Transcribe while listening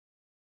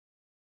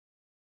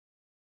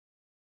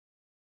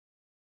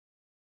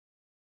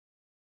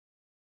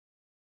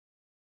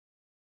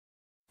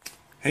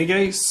Hey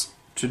guys,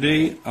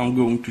 today I'm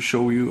going to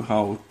show you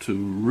how to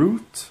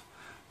root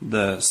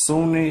the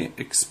Sony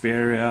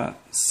Xperia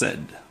Z.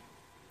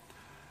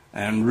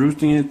 And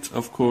rooting it,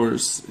 of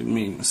course, it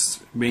means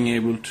being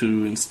able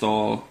to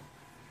install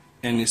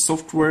any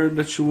software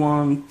that you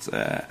want,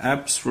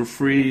 apps for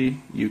free.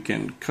 You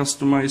can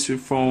customize your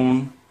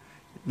phone.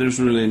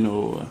 There's really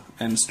no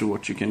ends to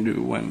what you can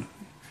do when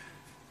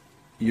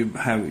you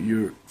have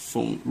your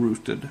phone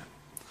rooted.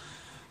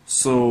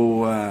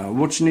 So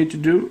what you need to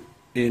do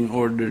in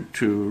order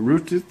to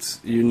root it,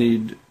 you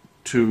need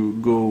to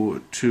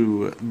go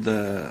to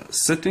the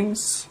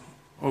settings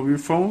of your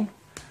phone,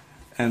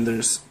 and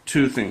there's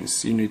two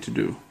things you need to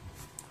do.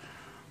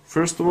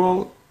 First of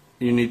all,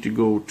 you need to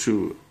go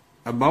to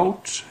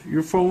about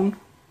your phone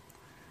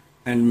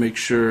and make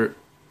sure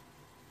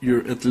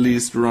you're at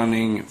least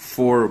running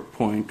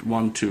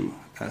 4.12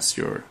 as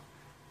your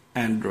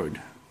Android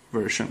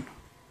version.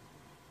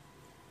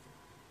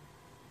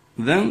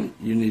 Then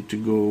you need to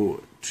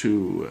go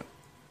to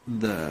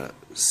the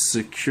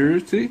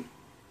security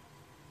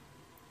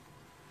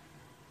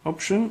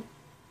option,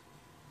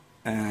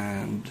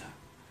 and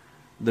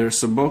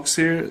there's a box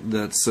here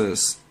that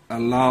says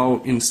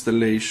allow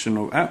installation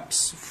of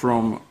apps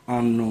from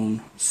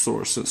unknown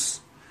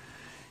sources.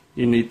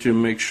 You need to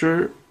make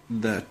sure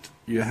that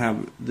you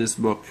have this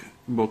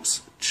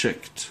box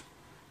checked,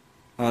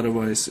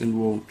 otherwise it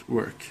won't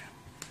work.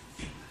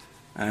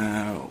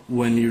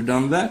 When you've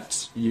done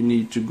that, you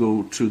need to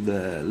go to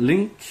the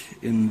link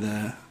in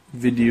the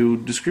video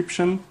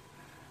description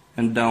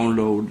and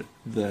download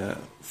the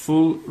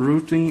full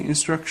routing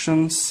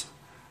instructions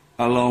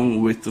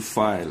along with the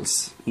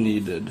files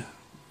needed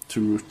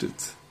to root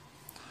it.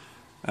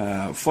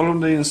 Follow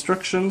the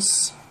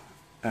instructions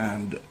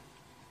and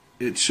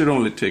it should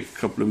only take a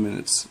couple of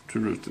minutes to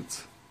root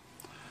it.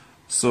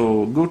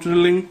 So go to the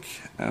link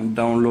and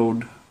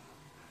download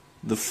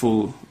the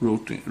full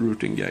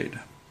routing guide.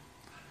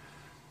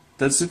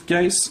 That's it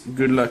guys,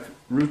 good luck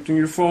rooting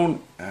your phone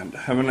and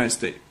have a nice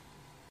day.